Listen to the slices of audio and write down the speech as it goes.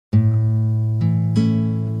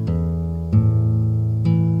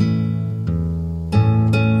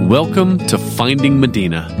Welcome to Finding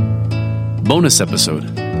Medina. Bonus episode,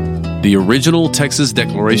 the original Texas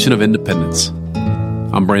Declaration of Independence.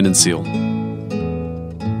 I'm Brandon Seal.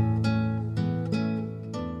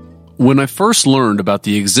 When I first learned about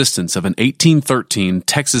the existence of an 1813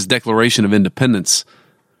 Texas Declaration of Independence,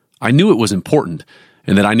 I knew it was important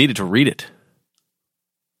and that I needed to read it.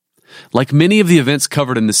 Like many of the events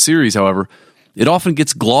covered in this series, however, it often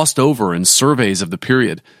gets glossed over in surveys of the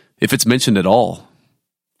period, if it's mentioned at all.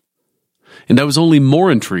 And I was only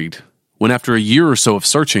more intrigued when, after a year or so of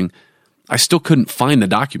searching, I still couldn't find the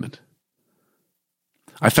document.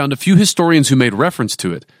 I found a few historians who made reference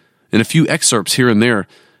to it, and a few excerpts here and there,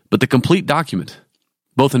 but the complete document,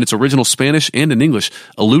 both in its original Spanish and in English,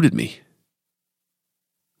 eluded me.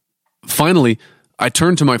 Finally, I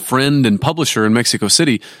turned to my friend and publisher in Mexico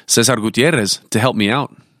City, Cesar Gutierrez, to help me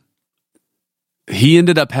out. He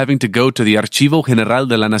ended up having to go to the Archivo General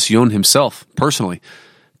de la Nación himself, personally,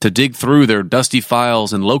 to dig through their dusty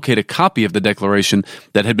files and locate a copy of the declaration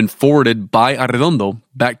that had been forwarded by Arredondo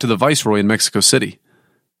back to the Viceroy in Mexico City.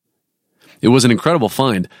 It was an incredible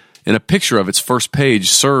find, and a picture of its first page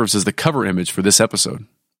serves as the cover image for this episode.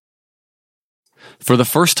 For the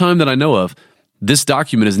first time that I know of, this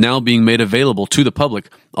document is now being made available to the public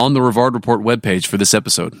on the Rivard Report webpage for this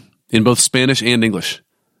episode, in both Spanish and English.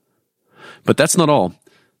 But that's not all.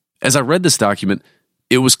 As I read this document,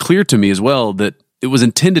 it was clear to me as well that it was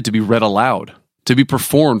intended to be read aloud, to be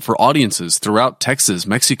performed for audiences throughout Texas,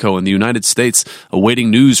 Mexico, and the United States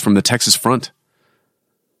awaiting news from the Texas front.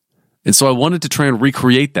 And so I wanted to try and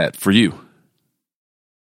recreate that for you.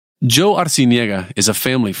 Joe Arciniega is a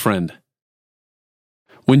family friend.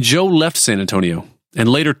 When Joe left San Antonio, and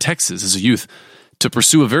later Texas as a youth, to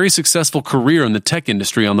pursue a very successful career in the tech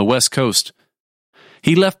industry on the West Coast,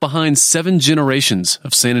 he left behind 7 generations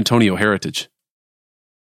of San Antonio heritage.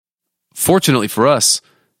 Fortunately for us,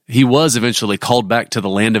 he was eventually called back to the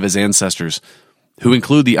land of his ancestors, who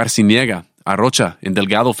include the Arciniega, Arrocha, and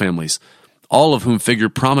Delgado families, all of whom figure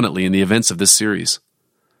prominently in the events of this series.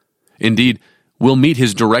 Indeed, we'll meet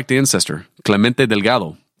his direct ancestor, Clemente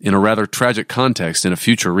Delgado, in a rather tragic context in a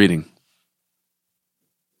future reading.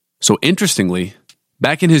 So interestingly,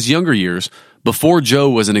 back in his younger years, before Joe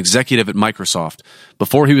was an executive at Microsoft,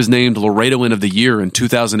 before he was named Laredoan of the Year in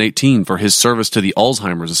 2018 for his service to the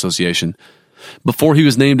Alzheimer's Association, before he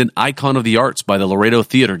was named an Icon of the Arts by the Laredo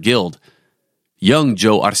Theater Guild, young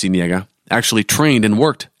Joe Arciniega actually trained and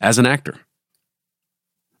worked as an actor.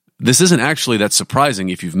 This isn't actually that surprising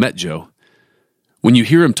if you've met Joe. When you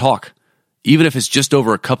hear him talk, even if it's just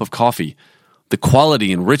over a cup of coffee, the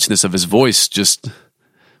quality and richness of his voice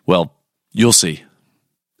well, you'll see.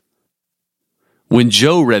 When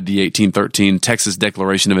Joe read the 1813 Texas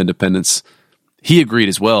Declaration of Independence, he agreed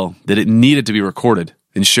as well that it needed to be recorded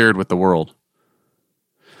and shared with the world.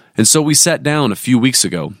 And so we sat down a few weeks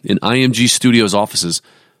ago in IMG Studios offices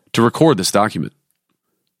to record this document.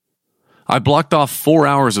 I blocked off 4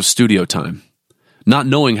 hours of studio time, not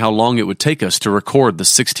knowing how long it would take us to record the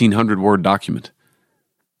 1,600-word document.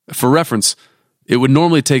 For reference, it would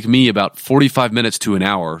normally take me about 45 minutes to an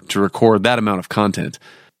hour to record that amount of content,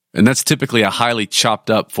 and that's typically a highly chopped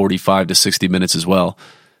up 45 to 60 minutes as well,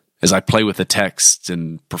 as I play with the text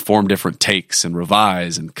and perform different takes and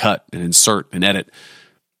revise and cut and insert and edit.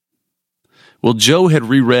 Well, Joe had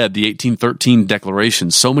reread the 1813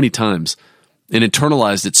 Declaration so many times and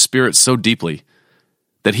internalized its spirit so deeply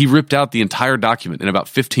that he ripped out the entire document in about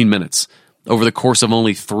 15 minutes over the course of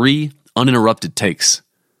only 3 uninterrupted takes.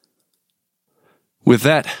 With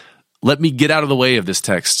that, let me get out of the way of this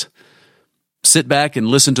text. Sit back and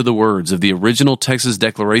listen to the words of the original Texas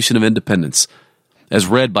Declaration of Independence, as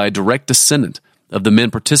read by a direct descendant of the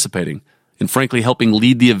men participating and frankly helping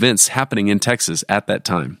lead the events happening in Texas at that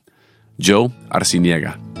time, Joe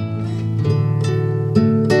Arciniega.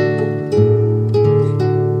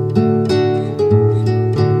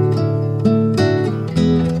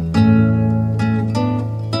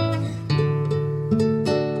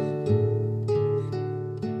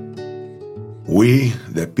 We,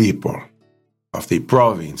 the people of the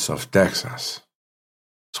province of Texas,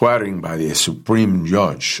 swearing by the Supreme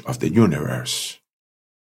Judge of the universe,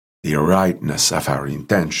 the rightness of our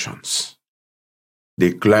intentions,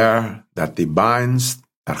 declare that the binds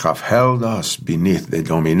that have held us beneath the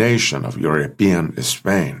domination of European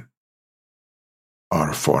Spain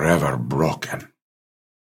are forever broken.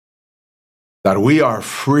 That we are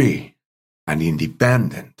free and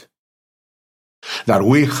independent. That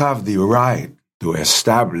we have the right to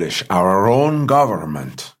establish our own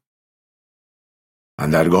government,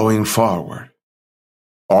 and that going forward,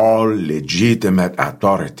 all legitimate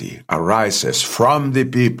authority arises from the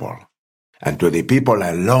people and to the people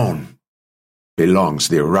alone belongs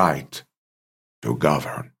the right to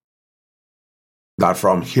govern. That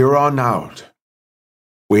from here on out,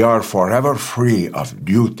 we are forever free of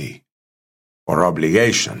duty or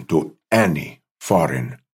obligation to any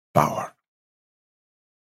foreign power.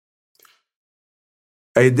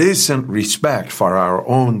 A decent respect for our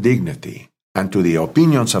own dignity and to the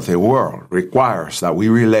opinions of the world requires that we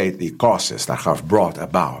relate the causes that have brought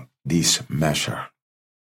about this measure.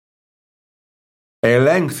 A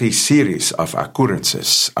lengthy series of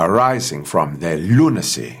occurrences arising from the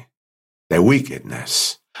lunacy, the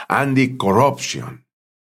wickedness, and the corruption,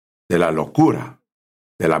 de la locura,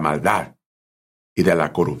 de la maldad, y de la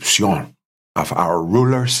corrupción of our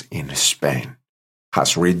rulers in Spain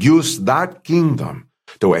has reduced that kingdom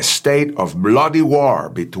to a state of bloody war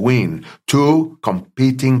between two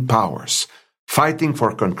competing powers, fighting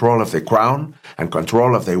for control of the crown and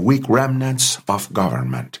control of the weak remnants of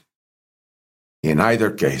government. In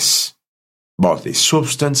either case, both the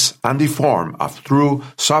substance and the form of true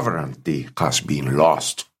sovereignty has been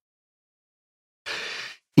lost.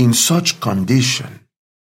 In such condition,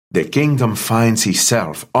 the kingdom finds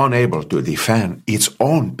itself unable to defend its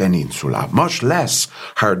own peninsula, much less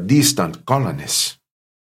her distant colonies.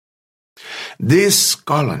 These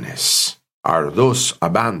colonies are thus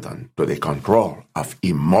abandoned to the control of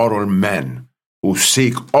immoral men who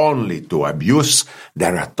seek only to abuse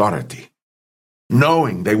their authority,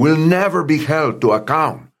 knowing they will never be held to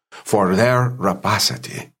account for their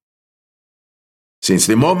rapacity. Since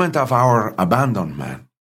the moment of our abandonment,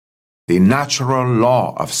 the natural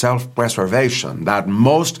law of self-preservation, that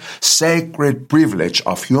most sacred privilege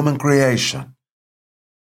of human creation,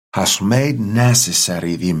 has made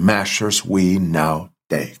necessary the measures we now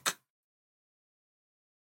take.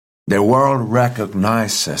 The world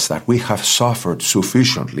recognizes that we have suffered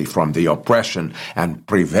sufficiently from the oppression and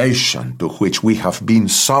privation to which we have been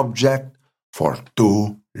subject for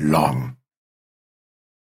too long.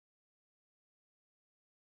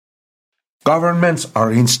 Governments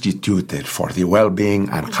are instituted for the well-being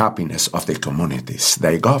and happiness of the communities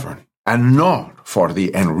they govern, and not for the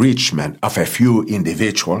enrichment of a few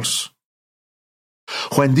individuals.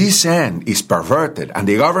 When this end is perverted and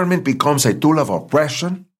the government becomes a tool of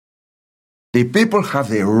oppression, the people have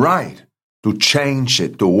the right to change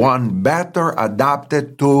it to one better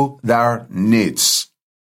adapted to their needs.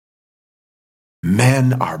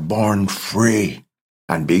 Men are born free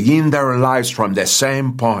and begin their lives from the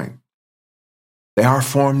same point. They are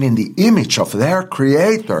formed in the image of their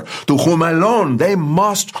Creator, to whom alone they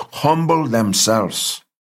must humble themselves.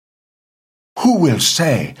 Who will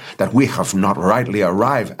say that we have not rightly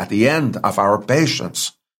arrived at the end of our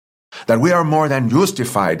patience? That we are more than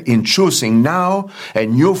justified in choosing now a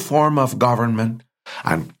new form of government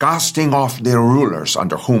and casting off the rulers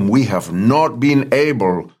under whom we have not been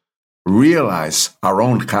able to realize our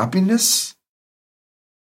own happiness?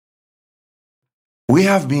 We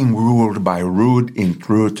have been ruled by rude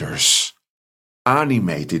intruders,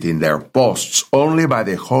 animated in their posts only by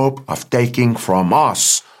the hope of taking from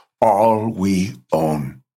us all we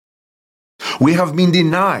own. We have been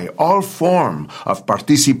denied all form of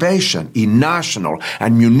participation in national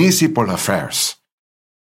and municipal affairs.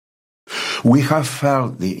 We have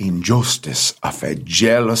felt the injustice of a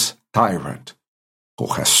jealous tyrant who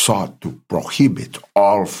has sought to prohibit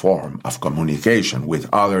all form of communication with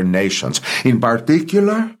other nations, in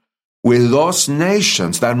particular with those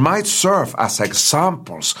nations that might serve as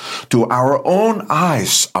examples to our own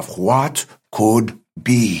eyes of what could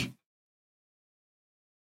be.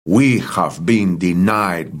 We have been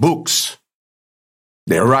denied books,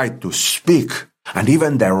 the right to speak, and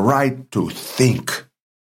even the right to think.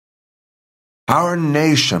 Our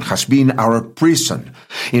nation has been our prison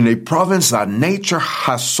in a province that nature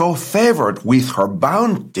has so favored with her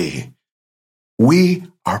bounty. We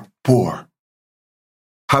are poor,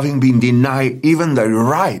 having been denied even the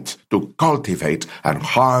right to cultivate and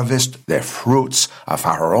harvest the fruits of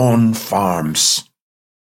our own farms.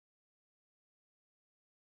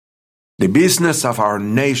 The business of our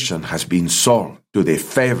nation has been sold to the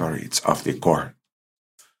favorites of the court.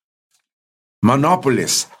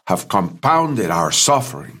 Monopolists have compounded our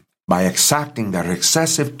suffering by exacting their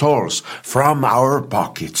excessive tolls from our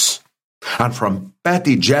pockets. And from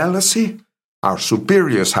petty jealousy, our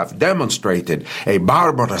superiors have demonstrated a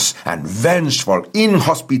barbarous and vengeful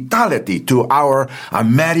inhospitality to our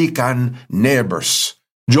American neighbors,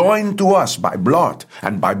 joined to us by blood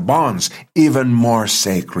and by bonds even more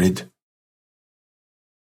sacred.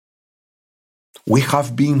 We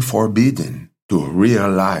have been forbidden to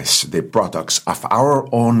realize the products of our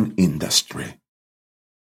own industry.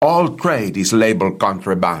 All trade is labeled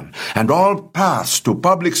contraband, and all paths to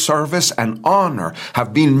public service and honor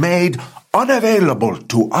have been made unavailable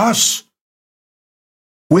to us.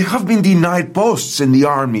 We have been denied posts in the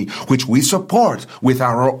army, which we support with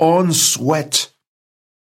our own sweat.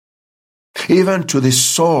 Even to the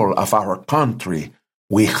soul of our country,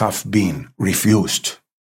 we have been refused.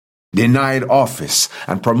 Denied office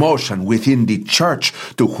and promotion within the church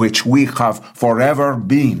to which we have forever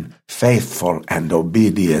been faithful and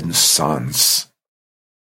obedient sons.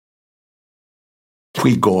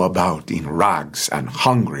 We go about in rags and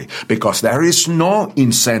hungry because there is no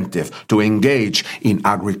incentive to engage in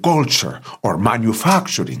agriculture or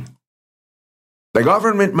manufacturing. The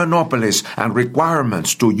government monopolies and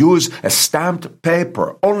requirements to use a stamped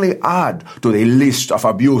paper only add to the list of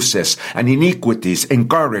abuses and iniquities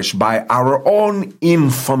encouraged by our own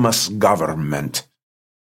infamous government.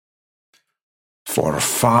 For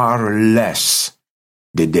far less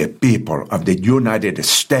did the people of the United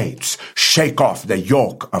States shake off the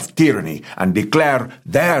yoke of tyranny and declare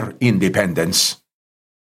their independence.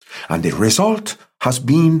 And the result has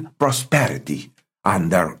been prosperity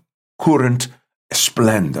and their current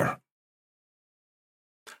splendor.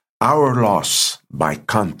 Our laws, by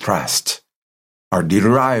contrast, are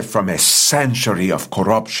derived from a century of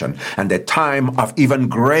corruption and a time of even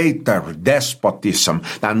greater despotism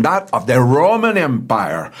than that of the Roman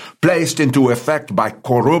Empire, placed into effect by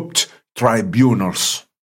corrupt tribunals.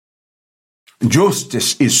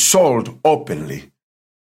 Justice is sold openly.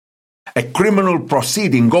 A criminal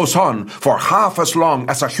proceeding goes on for half as long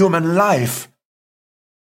as a human life.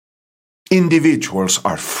 Individuals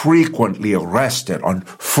are frequently arrested on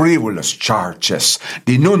frivolous charges,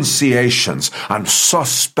 denunciations, and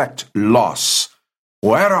suspect loss,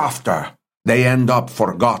 whereafter they end up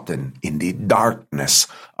forgotten in the darkness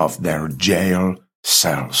of their jail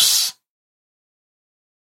cells.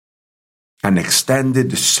 An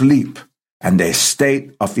extended sleep and a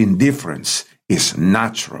state of indifference is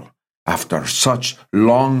natural after such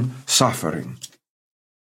long suffering.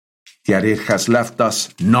 Yet it has left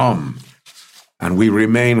us numb, and we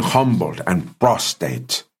remain humbled and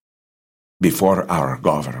prostrate before our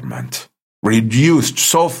government, reduced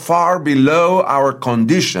so far below our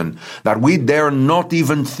condition that we dare not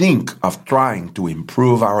even think of trying to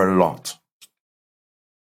improve our lot.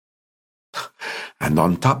 And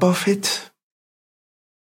on top of it,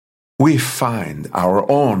 we find our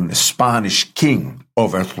own Spanish king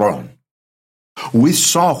overthrown. We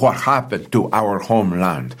saw what happened to our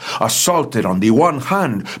homeland, assaulted on the one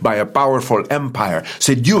hand by a powerful empire,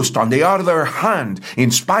 seduced on the other hand,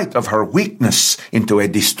 in spite of her weakness, into a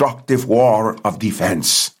destructive war of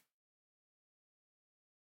defense.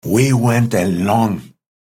 We went along,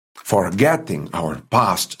 forgetting our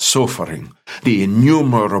past suffering, the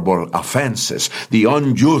innumerable offenses, the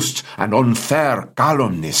unjust and unfair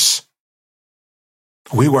calumnies.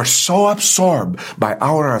 We were so absorbed by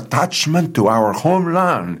our attachment to our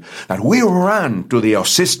homeland that we ran to the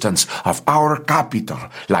assistance of our capital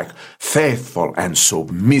like faithful and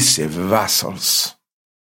submissive vassals.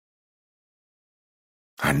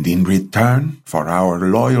 And in return for our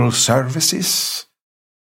loyal services,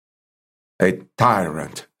 a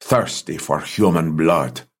tyrant thirsty for human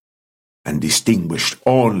blood and distinguished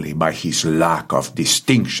only by his lack of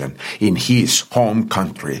distinction in his home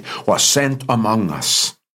country, was sent among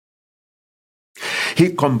us.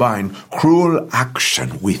 He combined cruel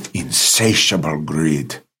action with insatiable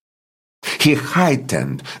greed. He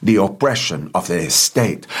heightened the oppression of the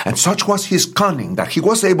state, and such was his cunning that he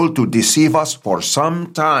was able to deceive us for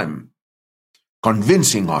some time,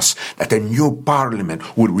 convincing us that a new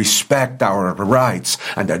parliament would respect our rights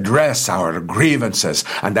and address our grievances,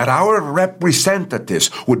 and that our representatives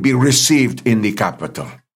would be received in the capital.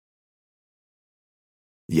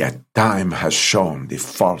 Yet time has shown the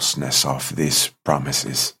falseness of these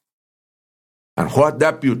promises. And what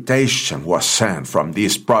deputation was sent from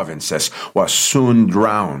these provinces was soon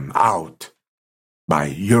drowned out by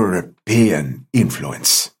European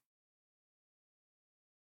influence.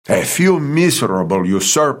 A few miserable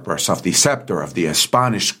usurpers of the scepter of the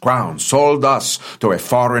Spanish crown sold us to a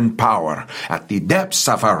foreign power at the depths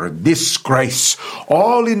of our disgrace,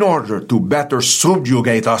 all in order to better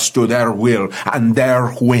subjugate us to their will and their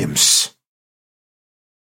whims.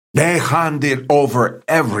 They handed over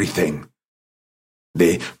everything,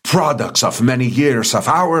 the products of many years of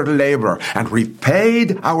our labor, and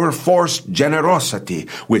repaid our forced generosity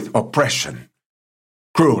with oppression,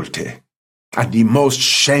 cruelty, and the most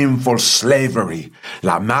shameful slavery,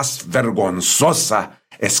 la más vergonzosa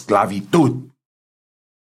esclavitud.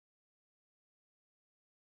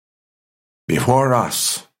 Before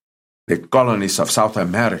us, the colonies of South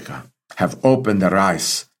America have opened their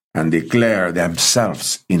eyes and declared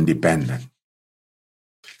themselves independent.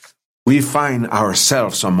 We find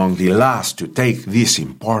ourselves among the last to take this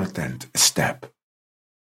important step.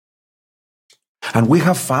 And we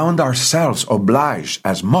have found ourselves obliged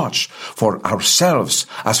as much for ourselves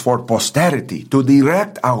as for posterity to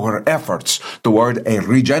direct our efforts toward a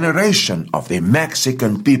regeneration of the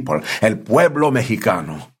Mexican people, el pueblo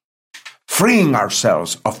mexicano, freeing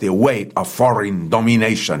ourselves of the weight of foreign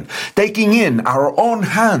domination, taking in our own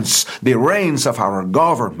hands the reins of our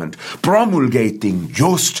government, promulgating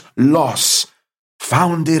just laws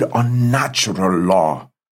founded on natural law,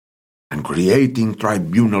 and creating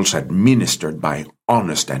tribunals administered by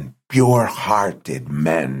honest and pure-hearted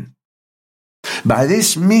men. By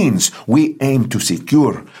this means, we aim to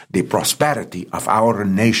secure the prosperity of our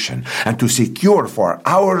nation and to secure for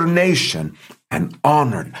our nation an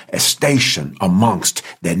honored station amongst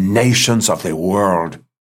the nations of the world.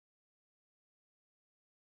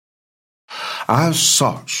 As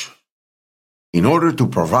such, in order to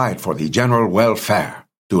provide for the general welfare,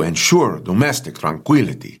 to ensure domestic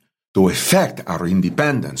tranquility, to effect our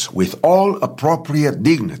independence with all appropriate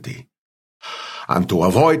dignity, and to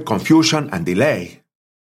avoid confusion and delay,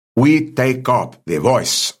 we take up the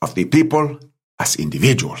voice of the people as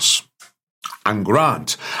individuals, and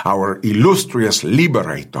grant our illustrious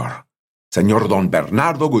liberator, Señor Don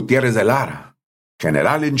Bernardo Gutiérrez de Lara,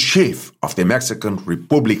 General-in-Chief of the Mexican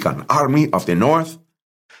Republican Army of the North,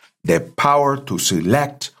 the power to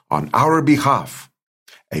select on our behalf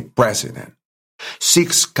a president,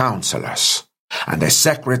 6 councilors, and a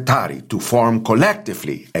secretary to form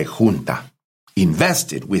collectively a junta,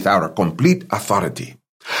 invested with our complete authority,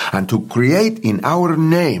 and to create in our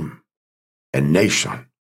name a nation,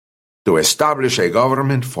 to establish a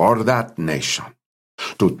government for that nation,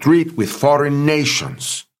 to treat with foreign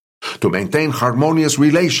nations, to maintain harmonious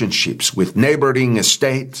relationships with neighboring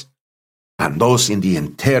states and those in the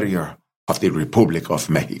interior of the Republic of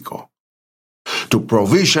Mexico, to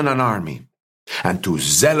provision an army, and to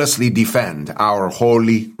zealously defend our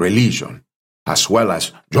holy religion, as well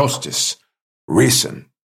as justice, reason,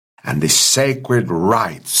 and the sacred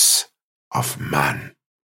rights of man.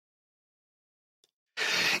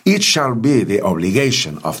 It shall be the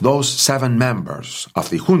obligation of those 7 members of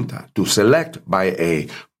the junta to select by a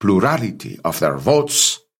plurality of their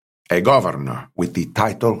votes a governor with the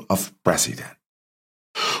title of president,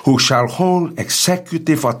 who shall hold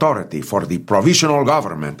executive authority for the provisional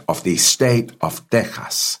government of the state of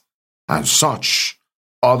Texas, and such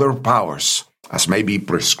other powers as may be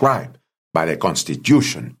prescribed by the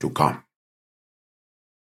Constitution to come.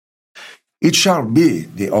 It shall be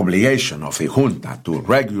the obligation of the junta to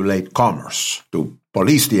regulate commerce, to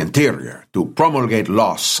police the interior, to promulgate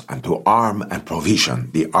laws, and to arm and provision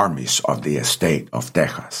the armies of the state of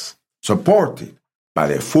Texas, supported by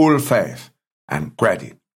the full faith and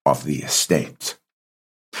credit of the state.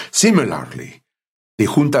 Similarly, the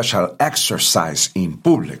junta shall exercise in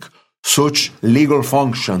public such legal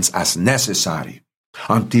functions as necessary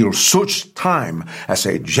until such time as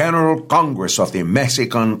a General Congress of the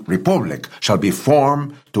Mexican Republic shall be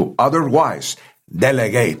formed to otherwise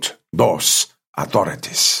delegate those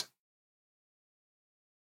authorities.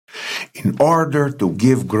 In order to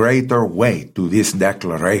give greater weight to this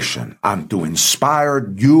declaration and to inspire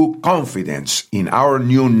due confidence in our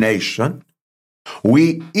new nation,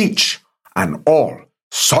 we each and all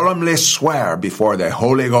solemnly swear before the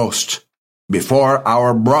Holy Ghost, before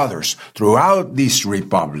our brothers throughout this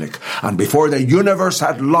republic, and before the universe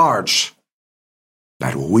at large,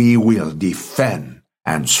 that we will defend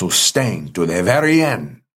and sustain to the very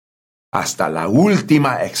end, hasta la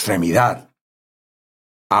última extremidad,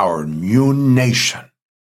 our new nation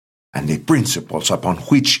and the principles upon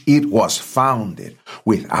which it was founded,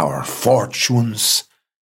 with our fortunes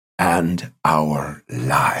and our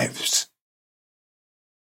lives.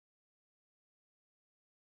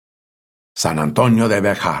 San Antonio de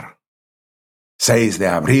Béjar, 6 de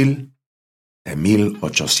abril de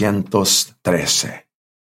 1813,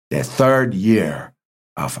 the 3rd year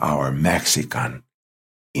of our Mexican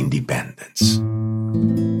independence.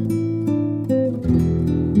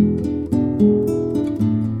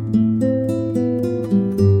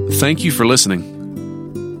 Thank you for listening.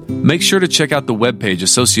 Make sure to check out the webpage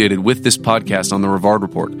associated with this podcast on the Rivard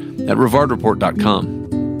Report at rivardreport.com.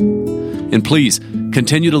 And please,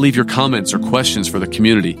 continue to leave your comments or questions for the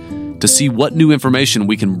community to see what new information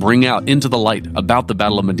we can bring out into the light about the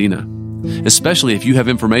Battle of Medina, especially if you have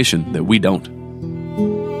information that we don't.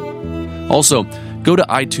 Also, go to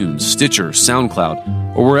iTunes, Stitcher,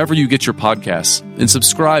 SoundCloud, or wherever you get your podcasts and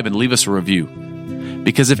subscribe and leave us a review.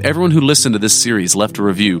 Because if everyone who listened to this series left a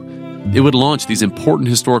review, it would launch these important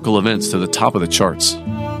historical events to the top of the charts.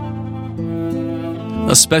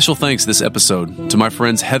 A special thanks this episode to my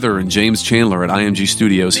friends Heather and James Chandler at IMG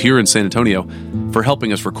Studios here in San Antonio for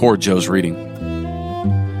helping us record Joe's reading.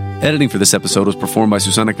 Editing for this episode was performed by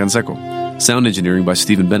Susana Canseco. Sound engineering by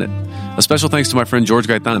Stephen Bennett. A special thanks to my friend George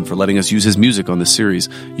Gaitan for letting us use his music on this series.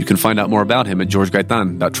 You can find out more about him at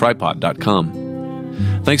georgegaitan.tripod.com.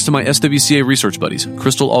 Thanks to my SWCA research buddies,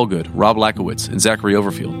 Crystal Allgood, Rob Lakowitz, and Zachary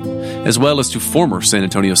Overfield, as well as to former San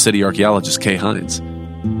Antonio City archaeologist Kay Hines.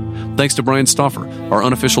 Thanks to Brian Stauffer, our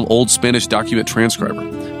unofficial Old Spanish document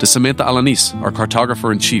transcriber, to Samantha Alanis, our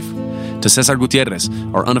cartographer-in-chief, to Cesar Gutierrez,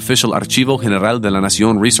 our unofficial Archivo General de la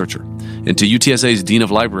Nación researcher, and to UTSA's Dean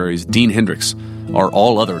of Libraries, Dean Hendricks, our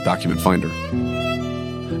all-other document finder.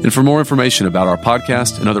 And for more information about our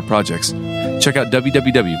podcast and other projects, check out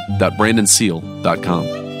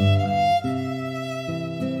www.brandonseal.com.